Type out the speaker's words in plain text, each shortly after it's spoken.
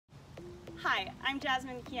Hi, I'm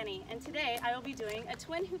Jasmine Kienne, and today I will be doing a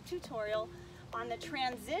twin hoop tutorial on the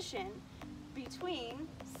transition between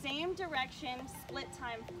same direction split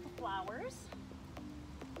time flowers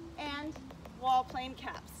and wall plane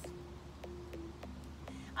caps.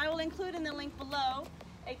 I will include in the link below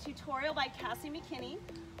a tutorial by Cassie McKenney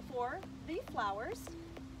for the flowers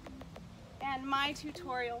and my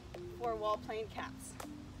tutorial for wall plane caps.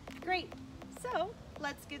 Great, so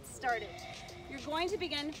let's get started. You're going to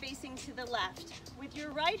begin facing to the left. With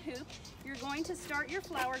your right hoop, you're going to start your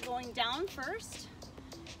flower going down first,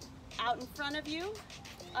 out in front of you,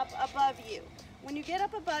 up above you. When you get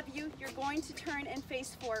up above you, you're going to turn and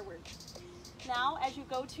face forward. Now, as you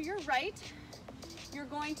go to your right, you're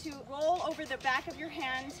going to roll over the back of your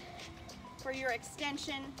hand for your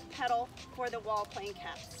extension petal for the wall plane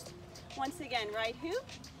caps. Once again, right hoop,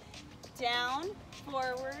 down,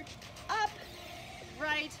 forward, up,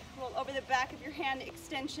 right, roll over the back of your hand,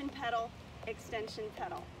 extension petal, extension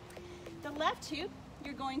petal. The left hoop,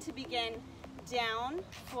 you're going to begin down,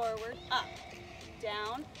 forward, up,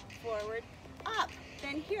 down, forward, up.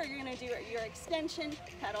 Then here, you're gonna do your extension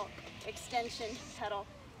petal, extension petal,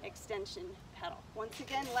 extension petal. Once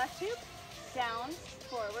again, left hoop, down,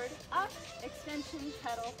 forward, up, extension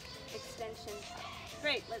petal, extension petal.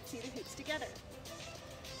 Great, let's see the hoops together.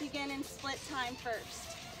 Begin in split time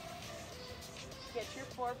first. Get your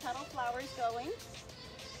 4 petal flowers going.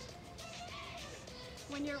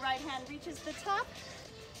 When your right hand reaches the top,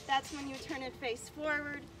 that's when you turn and face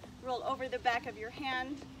forward, roll over the back of your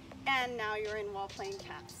hand, and now you're in wall plane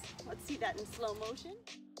caps. Let's see that in slow motion.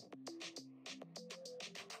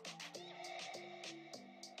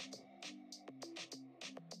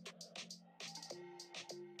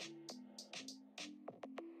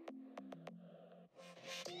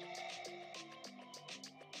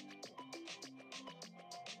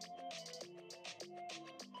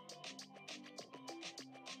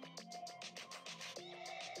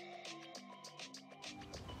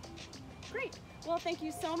 Great. Well, thank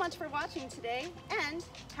you so much for watching today, and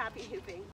happy hooping.